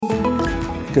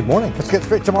Good morning. Let's get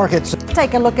straight to markets.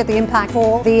 Take a look at the impact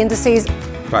for the indices.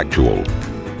 Factual.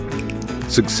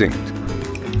 Succinct.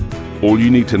 All you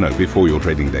need to know before your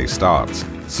trading day starts.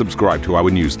 Subscribe to our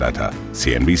newsletter,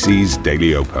 CNBC's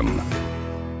Daily Open.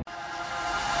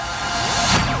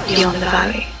 Beyond the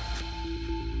Valley.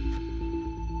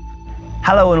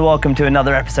 Hello and welcome to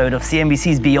another episode of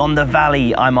CNBC's Beyond the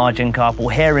Valley. I'm Arjun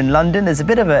Karpal here in London. There's a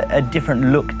bit of a different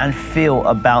look and feel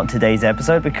about today's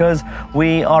episode because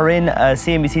we are in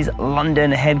CNBC's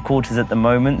London headquarters at the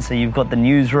moment. So you've got the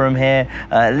newsroom here,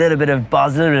 a little bit of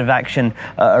buzz, a little bit of action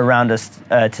around us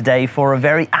today for a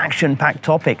very action-packed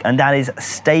topic, and that is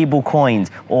stable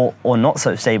coins or not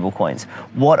so stable coins.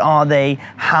 What are they?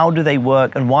 How do they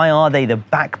work? And why are they the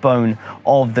backbone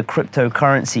of the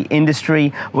cryptocurrency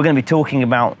industry? We're going to be talking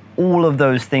about all of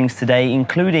those things today,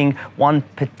 including one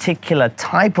particular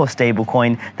type of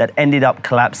stablecoin that ended up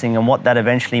collapsing and what that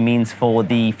eventually means for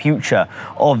the future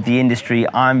of the industry.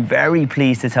 I'm very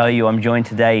pleased to tell you I'm joined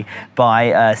today by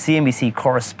CNBC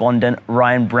correspondent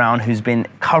Ryan Brown, who's been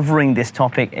covering this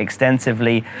topic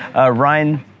extensively.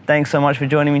 Ryan, thanks so much for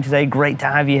joining me today. Great to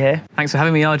have you here. Thanks for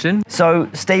having me, Arjun. So,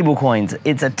 stablecoins,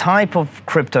 it's a type of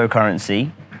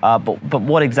cryptocurrency, but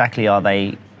what exactly are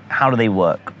they? How do they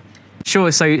work?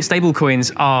 Sure. So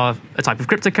stablecoins are a type of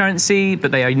cryptocurrency,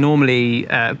 but they are normally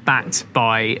backed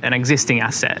by an existing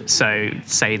asset. So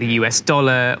say the US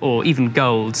dollar or even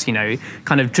gold,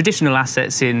 kind of traditional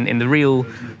assets in the real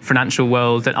financial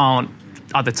world that aren't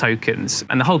other tokens.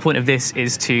 And the whole point of this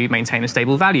is to maintain a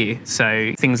stable value.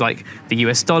 So things like the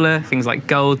US dollar, things like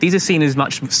gold, these are seen as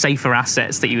much safer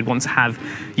assets that you would want to have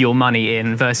your money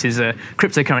in versus a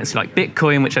cryptocurrency like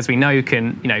Bitcoin, which as we know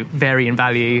can vary in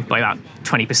value by about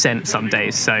 20% some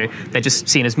days. So they're just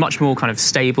seen as much more kind of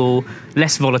stable,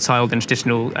 less volatile than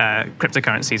traditional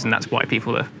cryptocurrencies, and that's why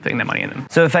people are putting their money in them.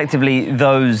 So effectively,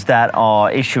 those that are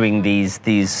issuing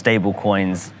these stable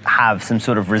coins have some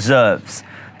sort of reserves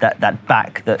that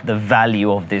back the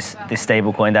value of this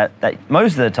stable coin that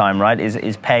most of the time, right,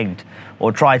 is pegged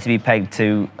or tried to be pegged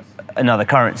to another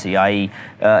currency, i.e.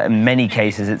 In many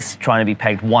cases it's trying to be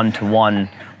pegged one-to-one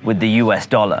with the US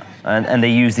dollar, and they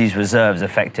use these reserves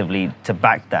effectively to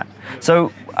back that.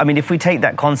 So, I mean, if we take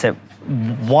that concept,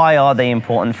 why are they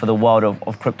important for the world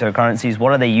of cryptocurrencies?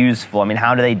 What are they used for? I mean,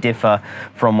 how do they differ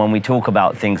from when we talk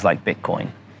about things like Bitcoin?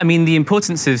 I mean, the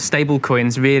importance of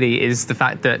stablecoins really is the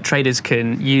fact that traders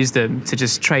can use them to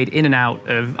just trade in and out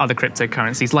of other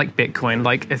cryptocurrencies like Bitcoin,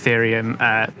 like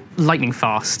Ethereum, lightning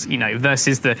fast,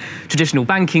 versus the traditional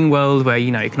banking world where,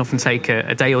 it can often take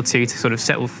a day or two to sort of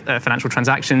settle financial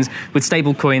transactions. With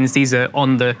stablecoins, these are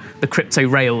on the crypto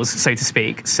rails, so to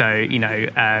speak. So,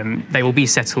 they will be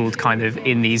settled kind of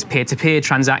in these peer-to-peer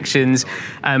transactions.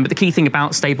 But the key thing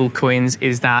about stablecoins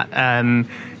is that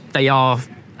they are,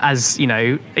 as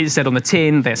it said on the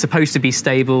tin, they're supposed to be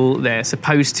stable, they're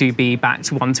supposed to be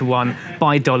backed one-to-one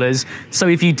by dollars. So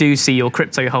if you do see your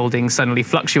crypto holdings suddenly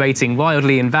fluctuating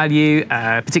wildly in value,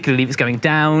 particularly if it's going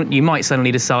down, you might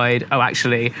suddenly decide, oh,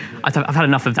 actually, I've had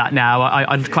enough of that now.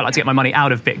 I'd quite like to get my money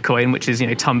out of Bitcoin, which is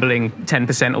tumbling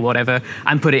 10% or whatever,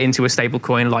 and put it into a stable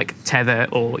coin like Tether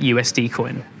or USD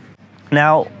coin.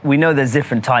 Now, we know there's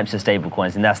different types of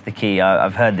stablecoins, and that's the key.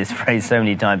 I've heard this phrase so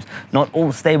many times. Not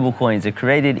all stablecoins are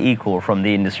created equal from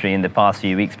the industry in the past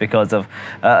few weeks because of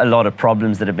a lot of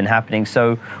problems that have been happening.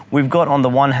 So we've got, on the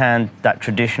one hand, that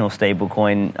traditional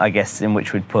stablecoin, I guess, in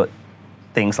which we'd put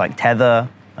things like Tether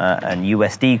and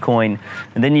USD coin.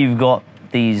 And then you've got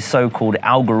these so-called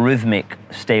algorithmic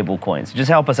stablecoins. Just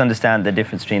help us understand the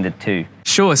difference between the two.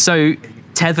 Sure. So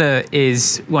Tether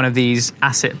is one of these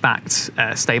asset-backed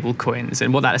stable coins,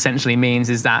 and what that essentially means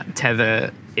is that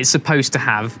Tether is supposed to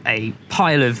have a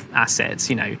pile of assets,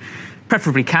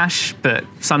 preferably cash, but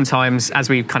sometimes, as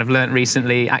we've kind of learnt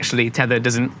recently, actually Tether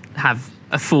doesn't have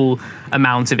a full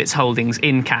amount of its holdings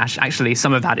in cash. Actually,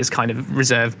 some of that is kind of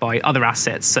reserved by other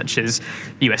assets such as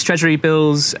US Treasury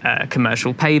bills,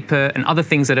 commercial paper, and other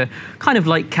things that are kind of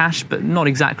like cash, but not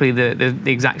exactly the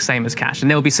exact same as cash. And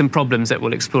there will be some problems that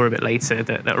we'll explore a bit later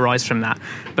that arise from that.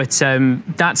 But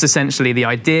that's essentially the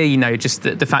idea, just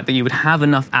the fact that you would have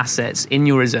enough assets in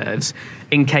your reserves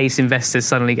in case investors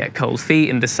suddenly get cold feet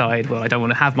and decide, well, I don't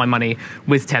want to have my money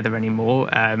with Tether anymore.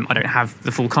 I don't have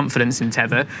the full confidence in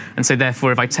Tether. And so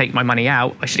therefore, if I take my money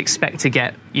out, I should expect to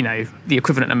get, the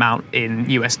equivalent amount in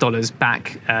US dollars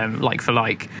back, like for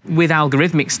like. With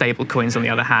algorithmic stablecoins, on the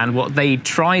other hand, what they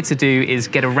try to do is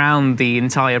get around the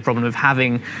entire problem of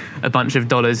having a bunch of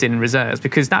dollars in reserves,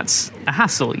 because that's a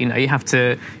hassle. You have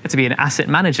to be an asset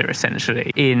manager,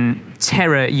 essentially. In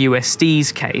Terra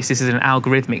USD's case, this is an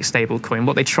algorithmic stablecoin And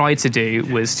what they tried to do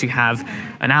was to have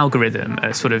an algorithm,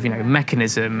 a sort of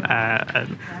mechanism,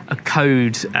 a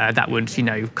code that would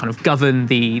kind of govern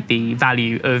the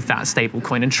value of that stable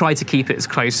coin and try to keep it as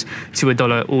close to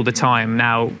 $1 all the time.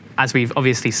 Now, as we've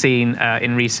obviously seen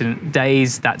in recent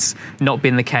days, that's not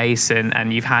been the case,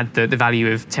 and you've had the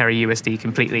value of Terra USD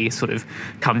completely sort of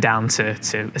come down to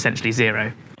essentially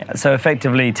zero. Yeah, so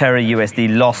effectively, Terra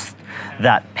USD lost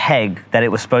that peg that it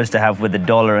was supposed to have with the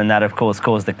dollar, and that, of course,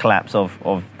 caused the collapse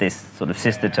of this sort of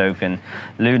sister token,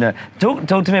 Luna. Talk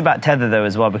to me about Tether, though,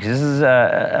 as well, because this is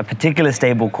a particular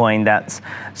stable coin that's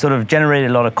sort of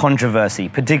generated a lot of controversy,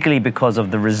 particularly because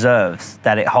of the reserves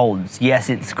that it holds.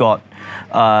 Yes, it's got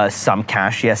some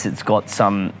cash. Yes, it's got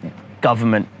some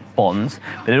government bonds,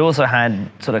 but it also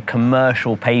had sort of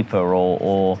commercial paper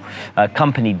or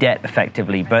company debt,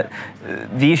 effectively. But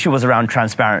the issue was around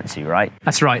transparency, right?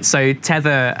 That's right. So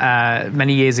Tether,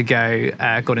 many years ago,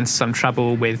 got into some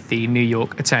trouble with the New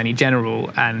York Attorney General,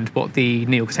 and what the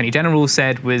New York Attorney General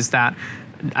said was that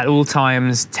at all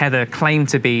times, Tether claimed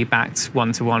to be backed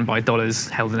one-to-one by dollars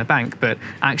held in a bank, but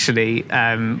actually,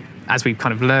 as we've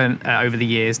kind of learned over the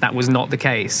years, that was not the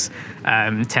case.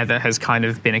 Tether has kind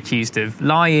of been accused of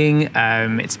lying.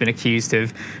 It's been accused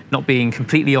of not being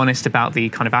completely honest about the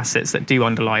kind of assets that do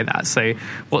underlie that. So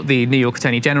what the New York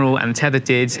Attorney General and Tether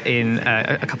did in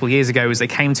a couple of years ago was they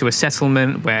came to a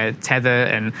settlement where Tether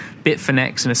and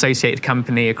Bitfinex, an associated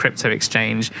company, a crypto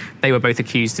exchange, they were both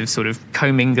accused of sort of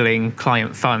commingling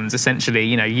client funds, essentially,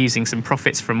 using some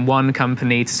profits from one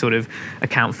company to sort of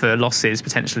account for losses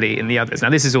potentially in the others.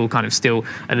 Now, this is all kind of still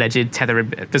alleged. Tether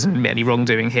doesn't admit any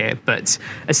wrongdoing here, but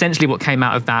essentially what came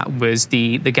out of that was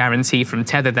the guarantee from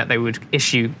Tether that they would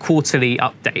issue quarterly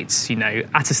updates,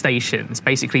 attestations,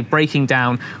 basically breaking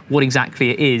down what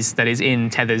exactly it is that is in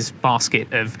Tether's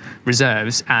basket of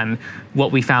reserves. And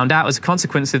what we found out as a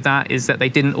consequence of that is that they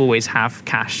didn't always have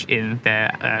cash in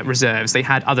their reserves. They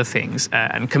had other things,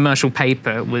 and commercial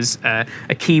paper was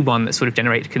a key one that sort of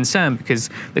generated concern, because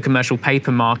the commercial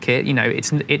paper market,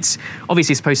 it's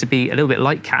obviously supposed to be a little bit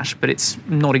like cash, but it's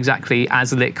not exactly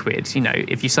as liquid.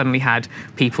 If you suddenly had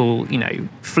people,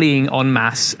 fleeing en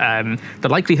masse, the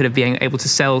likelihood of being able to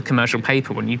sell commercial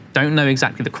paper when you don't know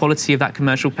exactly the quality of that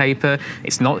commercial paper,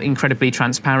 it's not incredibly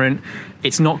transparent,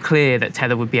 it's not clear that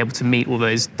Tether would be able to meet all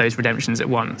those redemptions at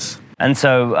once. And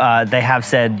so they have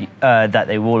said that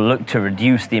they will look to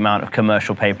reduce the amount of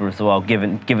commercial paper as well,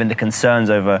 given the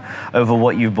concerns over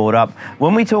what you've brought up.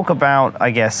 When we talk about, I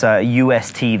guess,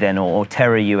 UST then, or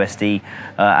Terra USD,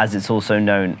 as it's also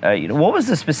known, what was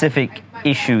the specific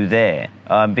issue there?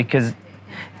 Because,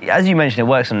 as you mentioned, it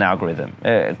works on an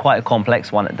algorithm, quite a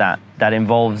complex one at that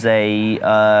involves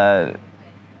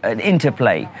an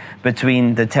interplay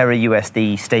between the Terra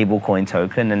USD stablecoin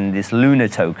token and this Luna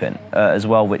token as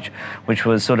well, which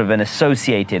was sort of an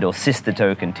associated or sister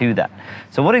token to that.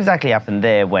 So what exactly happened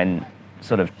there when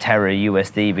sort of Terra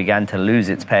USD began to lose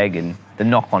its peg and the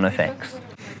knock-on effects?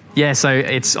 Yeah, so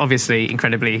it's obviously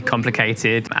incredibly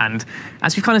complicated, and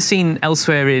as we've kind of seen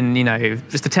elsewhere in,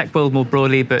 just the tech world more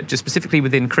broadly, but just specifically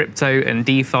within crypto and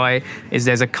DeFi, is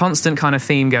there's a constant kind of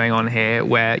theme going on here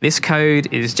where this code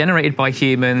is generated by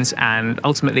humans, and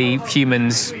ultimately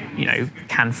humans,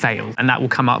 can fail, and that will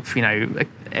come up,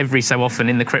 every so often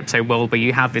in the crypto world, where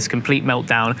you have this complete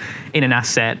meltdown in an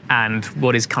asset, and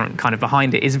what is kind of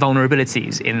behind it is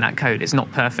vulnerabilities in that code. It's not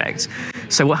perfect.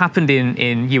 So what happened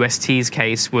in UST's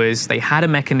case was they had a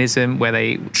mechanism where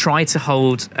they tried to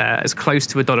hold as close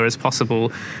to $1 as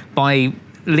possible by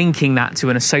linking that to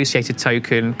an associated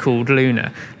token called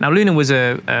Luna. Now, Luna was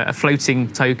a floating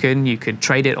token. You could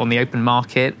trade it on the open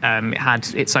market. It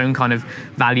had its own kind of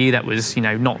value that was,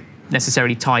 not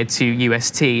necessarily tied to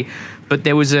UST. But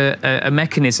there was a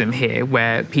mechanism here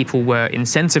where people were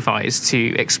incentivized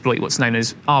to exploit what's known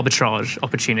as arbitrage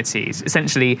opportunities,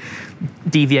 essentially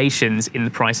deviations in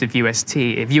the price of UST.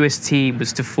 If UST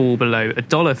was to fall below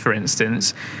 $1, for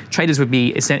instance, traders would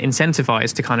be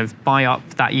incentivized to kind of buy up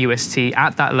that UST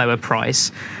at that lower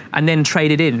price and then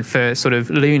trade it in for sort of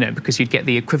Luna, because you'd get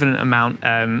the equivalent amount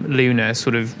Luna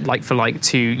sort of like for like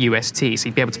to UST. So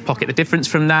you'd be able to pocket the difference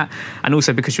from that. And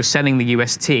also because you're selling the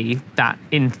UST, that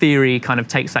in theory kind of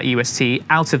takes that UST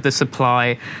out of the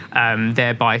supply,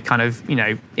 thereby kind of,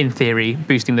 in theory,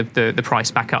 boosting the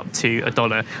price back up to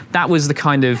 $1. That was the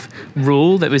kind of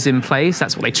rule that was in place.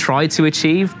 That's what they tried to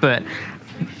achieve. But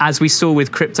as we saw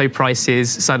with crypto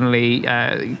prices suddenly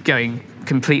going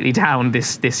completely down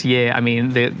this year,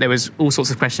 there was all sorts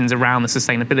of questions around the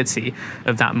sustainability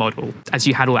of that model. As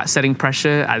you had all that selling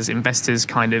pressure, as investors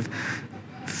kind of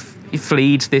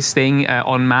fleed this thing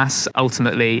en masse.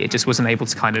 Ultimately, it just wasn't able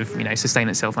to kind of sustain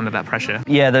itself under that pressure.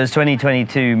 Yeah, those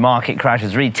 2022 market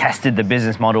crashes really tested the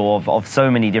business model of so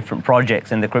many different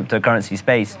projects in the cryptocurrency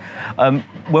space.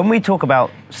 When we talk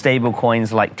about stable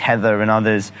coins like Tether and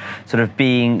others sort of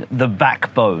being the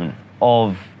backbone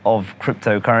of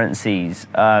cryptocurrencies,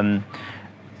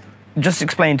 just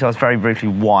explain to us very briefly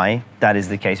why that is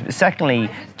the case. But secondly,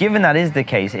 given that is the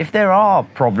case, if there are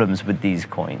problems with these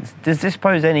coins, does this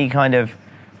pose any kind of,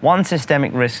 one,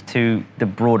 systemic risk to the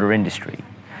broader industry,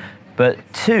 but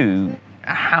two,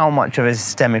 how much of a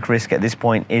systemic risk at this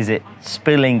point is it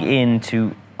spilling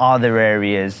into other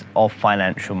areas of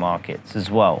financial markets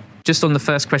as well? Just on the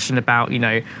first question about,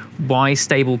 why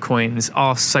stable coins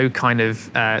are so kind of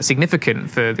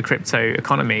significant for the crypto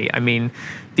economy. I mean,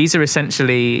 these are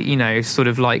essentially, sort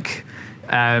of like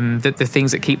the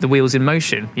things that keep the wheels in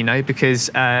motion, because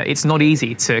it's not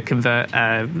easy to convert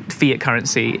fiat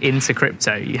currency into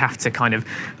crypto. You have to kind of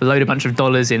load a bunch of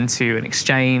dollars into an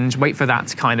exchange, wait for that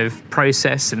to kind of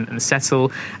process and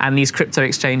settle. And these crypto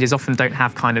exchanges often don't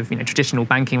have kind of traditional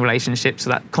banking relationships, so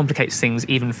that complicates things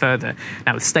even further.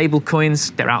 Now with stable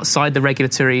coins, they're outside the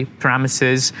regulatory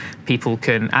parameters. People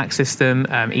can access them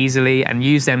easily and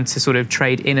use them to sort of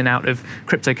trade in and out of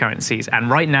cryptocurrencies. And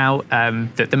right now,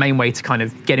 the main way to kind of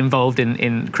get involved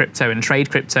in crypto and trade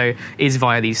crypto is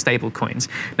via these stable coins.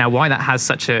 Now, why that has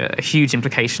such a huge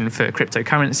implication for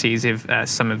cryptocurrencies if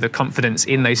some of the confidence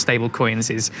in those stable coins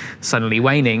is suddenly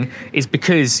waning is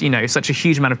because, such a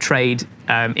huge amount of trade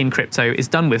in crypto is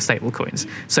done with stable coins.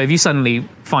 So if you suddenly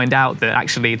find out that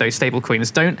actually those stable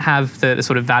coins don't have the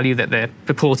sort of value that they're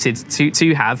purported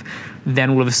to have,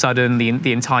 then all of a sudden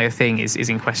the entire thing is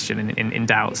in question and in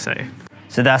doubt.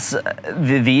 So that's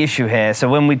the issue here. So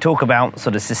when we talk about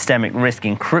sort of systemic risk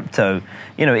in crypto,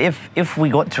 if we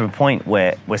got to a point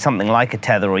where something like a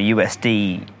Tether or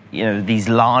USD, these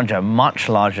much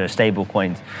larger stable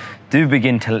coins do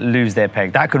begin to lose their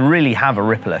peg, that could really have a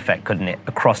ripple effect, couldn't it,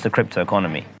 across the crypto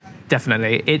economy?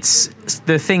 Definitely. It's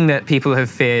the thing that people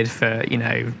have feared for,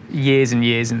 years and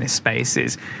years in this space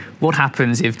is what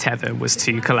happens if Tether was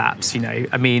to collapse,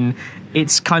 I mean,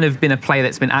 it's kind of been a play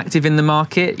that's been active in the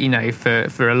market,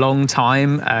 for a long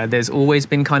time. There's always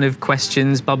been kind of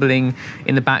questions bubbling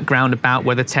in the background about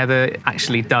whether Tether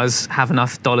actually does have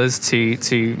enough dollars to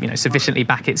sufficiently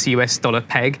back its US dollar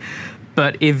peg.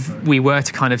 But if we were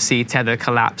to kind of see Tether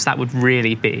collapse, that would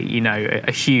really be,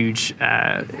 a huge,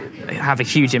 have a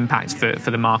huge impact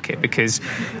for the market because,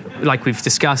 like we've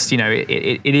discussed,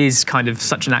 it is kind of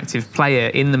such an active player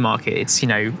in the market. It's, a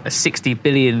 $60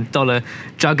 billion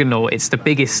juggernaut. It's the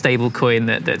biggest stable coin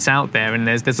that's out there. And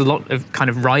there's a lot of kind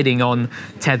of riding on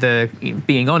Tether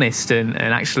being honest and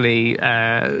actually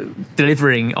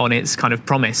delivering on its kind of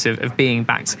promise of being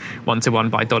backed one-to-one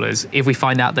by dollars. If we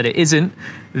find out that it isn't,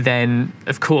 then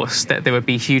of course that there would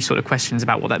be huge sort of questions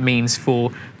about what that means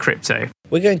for crypto.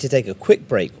 We're going to take a quick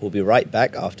break. We'll be right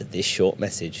back after this short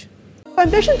message.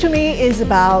 Ambition to me is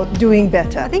about doing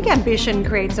better. I think ambition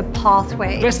creates a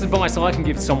pathway. The best advice I can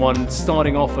give to someone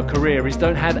starting off a career is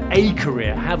don't have a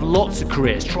career, have lots of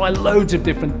careers, try loads of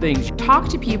different things. Talk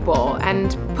to people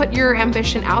and put your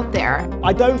ambition out there.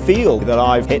 I don't feel that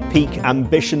I've hit peak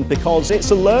ambition because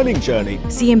it's a learning journey.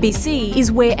 CNBC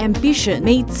is where ambition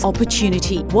meets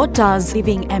opportunity. What does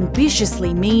living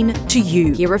ambitiously mean to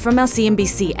you? Hear it from our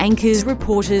CNBC anchors,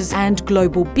 reporters, and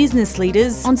global business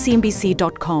leaders on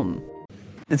CNBC.com.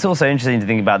 It's also interesting to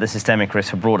think about the systemic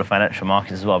risk for broader financial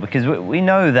markets as well, because we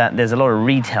know that there's a lot of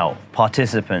retail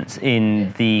participants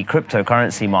in the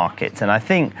cryptocurrency markets. And I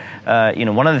think,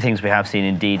 one of the things we have seen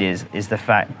indeed is the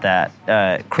fact that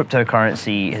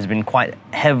cryptocurrency has been quite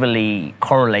heavily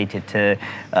correlated to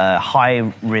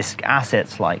high-risk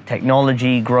assets like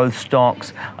technology, growth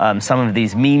stocks, some of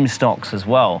these meme stocks as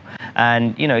well.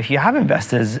 And, if you have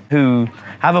investors who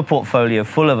have a portfolio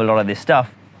full of a lot of this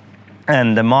stuff,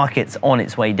 and the market's on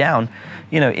its way down,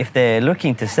 if they're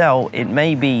looking to sell, it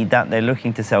may be that they're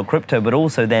looking to sell crypto, but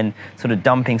also then sort of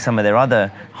dumping some of their other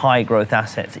high growth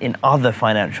assets in other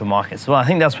financial markets. So I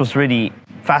think that's what's really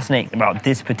fascinating about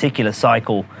this particular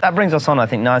cycle. That brings us on, I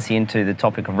think, nicely into the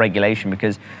topic of regulation,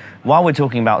 because while we're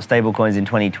talking about stablecoins in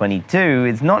 2022,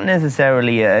 it's not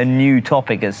necessarily a new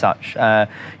topic as such.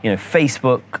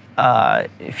 Facebook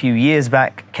a few years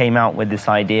back came out with this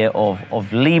idea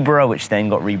of Libra, which then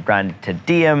got rebranded to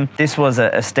Diem. This was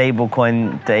a stable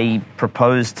coin they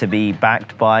proposed to be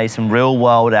backed by some real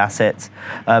world assets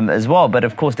as well. But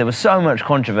of course, there was so much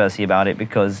controversy about it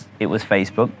because it was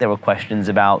Facebook. There were questions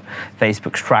about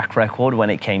Facebook's track record when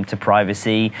it came to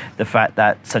privacy, the fact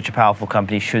that such a powerful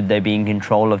company, should they be in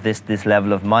control of this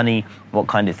level of money? What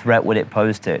kind of threat would it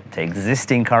pose to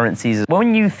existing currencies?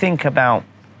 When you think about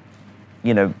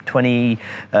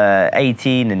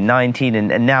 2018 and 19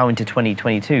 and now into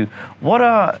 2022, what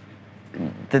are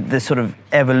the sort of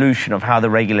evolution of how the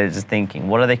regulators are thinking?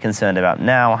 What are they concerned about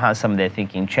now? How some of their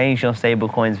thinking changed on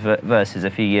stablecoins versus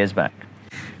a few years back?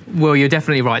 Well, you're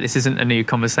definitely right. This isn't a new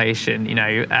conversation.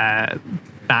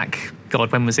 Back,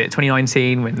 when was it?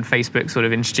 2019, when Facebook sort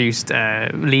of introduced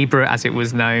Libra, as it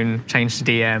was known, changed to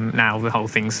Diem. Now the whole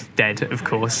thing's dead, of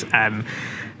course.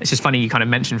 It's just funny you kind of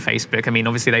mentioned Facebook. I mean,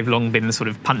 obviously they've long been the sort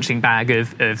of punching bag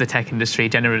of the tech industry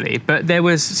generally, but there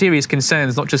was serious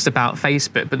concerns not just about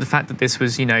Facebook, but the fact that this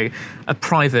was, a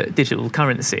private digital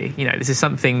currency. This is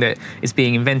something that is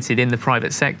being invented in the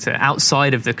private sector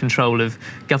outside of the control of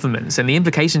governments, and the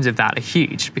implications of that are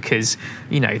huge because,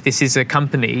 this is a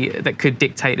company that could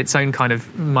dictate its own kind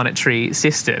of monetary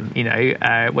system,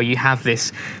 where you have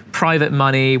this private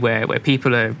money where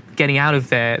people are getting out of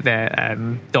their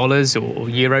dollars or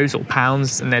euros or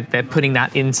pounds, and they're putting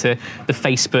that into the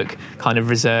Facebook kind of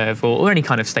reserve or any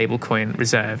kind of stablecoin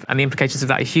reserve. And the implications of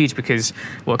that are huge because,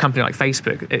 a company like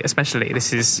Facebook, especially,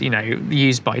 this is,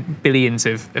 used by billions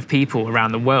of people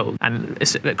around the world, and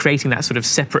creating that sort of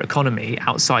separate economy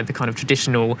outside the kind of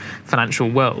traditional financial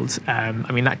world.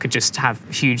 That could just have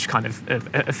huge kind of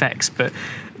effects, but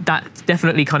that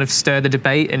definitely kind of stirred the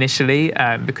debate initially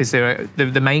because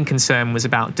the main concern was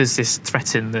about, does this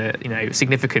threaten the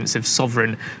significance of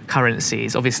sovereign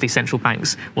currencies? Obviously, central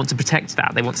banks want to protect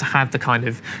that. They want to have the kind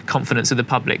of confidence of the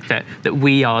public that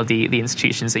we are the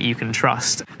institutions that you can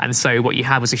trust. And so what you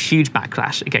had was a huge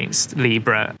backlash against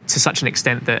Libra to such an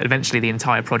extent that eventually the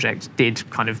entire project did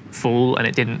kind of fall, and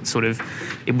it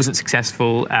wasn't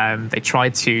successful. They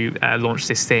tried to launch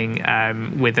this thing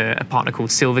with a partner called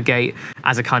Silvergate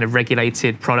as a kind of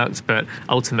regulated product, but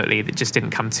ultimately it just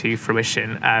didn't come to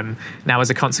fruition. Now, as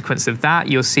a consequence of that,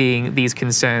 you're seeing these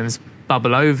concerns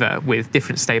bubble over with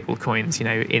different stable coins.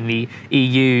 In the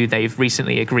EU, they've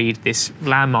recently agreed this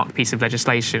landmark piece of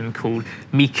legislation called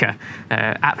MiCA,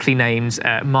 aptly named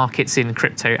Markets in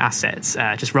Crypto Assets.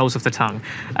 Just rolls off the tongue.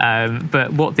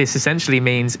 But what this essentially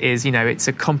means is, it's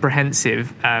a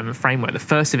comprehensive framework, the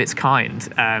first of its kind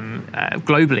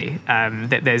globally.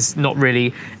 That there's not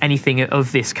really anything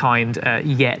of this kind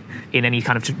yet in any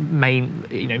kind of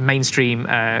mainstream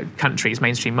countries,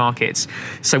 mainstream markets.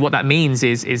 So what that means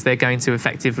is they're going to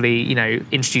effectively,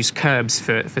 introduce curbs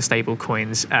for stable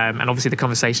coins. And obviously the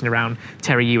conversation around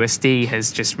Terra USD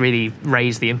has just really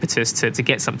raised the impetus to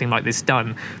get something like this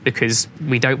done, because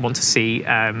we don't want to see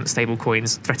stable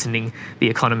coins threatening the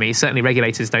economy. Certainly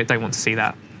regulators don't want to see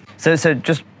that. So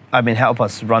just, help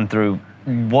us run through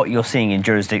what you're seeing in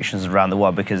jurisdictions around the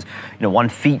world, because one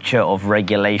feature of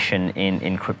regulation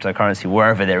in cryptocurrency,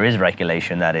 wherever there is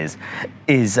regulation, that is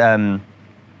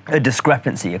a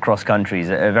discrepancy across countries,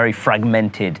 a very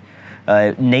fragmented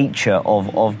nature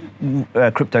of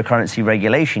cryptocurrency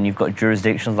regulation. You've got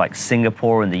jurisdictions like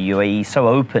Singapore and the UAE so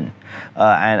open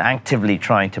and actively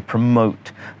trying to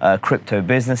promote crypto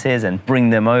businesses and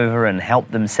bring them over and help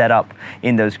them set up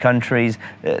in those countries.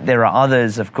 There are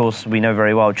others, of course, we know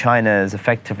very well, China has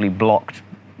effectively blocked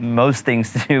most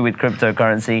things to do with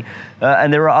cryptocurrency,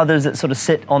 and there are others that sort of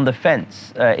sit on the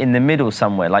fence in the middle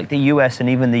somewhere, like the US and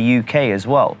even the UK as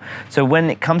well. So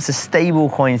when it comes to stable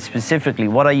coins specifically,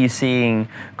 what are you seeing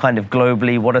kind of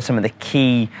globally? What are some of the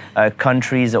key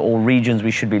countries or regions we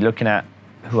should be looking at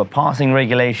who are passing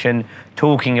regulation,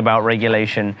 talking about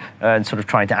regulation, and sort of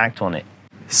trying to act on it?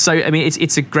 So,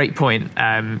 it's a great point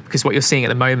because what you're seeing at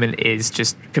the moment is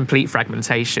just complete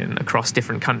fragmentation across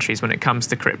different countries when it comes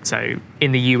to crypto.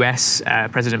 In the US,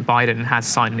 President Biden has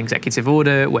signed an executive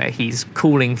order where he's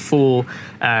calling for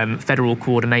federal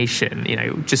coordination,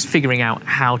 just figuring out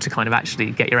how to kind of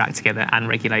actually get your act together and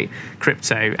regulate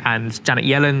crypto. And Janet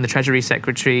Yellen, the Treasury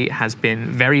Secretary, has been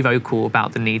very vocal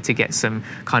about the need to get some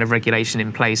kind of regulation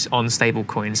in place on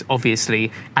stablecoins.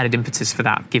 Obviously, added impetus for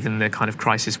that given the kind of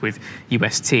crisis with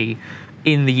UST.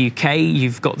 In the UK,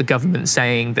 you've got the government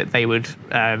saying that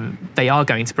they are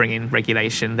going to bring in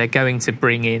regulation. They're going to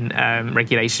bring in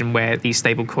regulation where these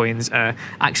stablecoins are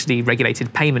actually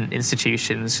regulated payment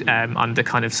institutions under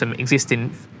kind of some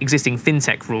existing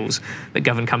fintech rules that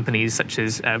govern companies such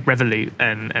as Revolut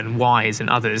and Wise and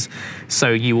others. So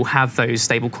you will have those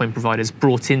stablecoin providers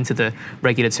brought into the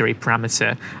regulatory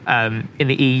parameter. In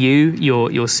the EU,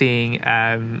 you're seeing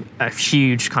a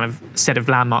huge kind of set of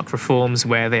landmark reforms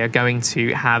where they are going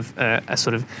to have a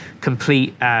sort of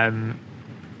complete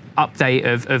update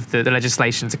of the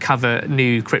legislation to cover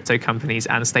new crypto companies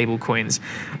and stable coins.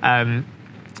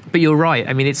 But you're right.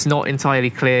 I mean, it's not entirely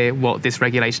clear what this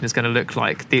regulation is going to look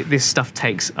like. This stuff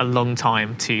takes a long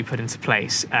time to put into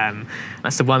place.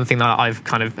 That's the one thing that I've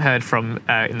kind of heard from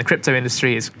in the crypto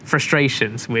industry is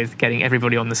frustrations with getting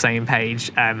everybody on the same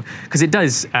page, because it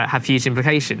does have huge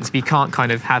implications. If you can't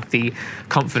kind of have the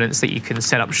confidence that you can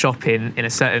set up shop in a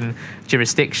certain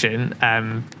jurisdiction,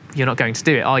 you're not going to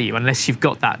do it, are you? Unless you've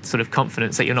got that sort of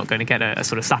confidence that you're not going to get a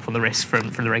sort of slap on the wrist from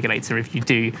the regulator if you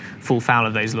do fall foul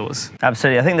of those laws.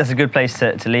 Absolutely. I think that's a good place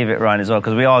to leave it, Ryan, as well,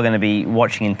 because we are going to be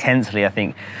watching intensely, I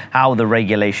think, how the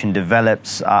regulation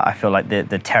develops. I feel like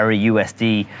the Terra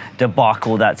USD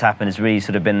debacle that's happened has really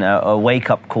sort of been a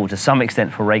wake-up call to some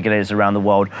extent for regulators around the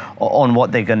world on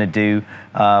what they're going to do.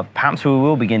 Perhaps we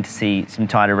will begin to see some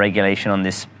tighter regulation on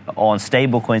this, on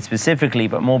stablecoins specifically,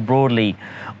 but more broadly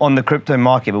on the crypto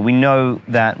market. But we know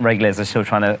that regulators are still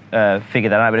trying to figure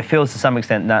that out. But it feels to some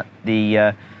extent that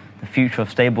the future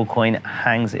of stablecoin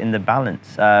hangs in the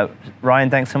balance. Ryan,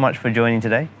 thanks so much for joining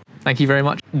today. Thank you very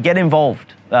much. Get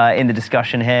involved in the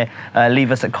discussion here.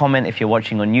 Leave us a comment if you're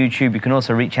watching on YouTube. You can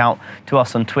also reach out to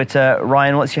us on Twitter.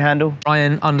 Ryan, what's your handle?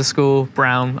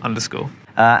 Ryan_Brown_.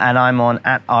 And I'm on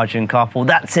 @ArjunKarpal.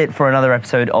 That's it for another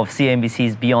episode of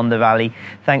CNBC's Beyond the Valley.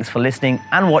 Thanks for listening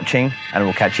and watching, and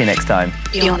we'll catch you next time.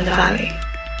 Beyond the Valley.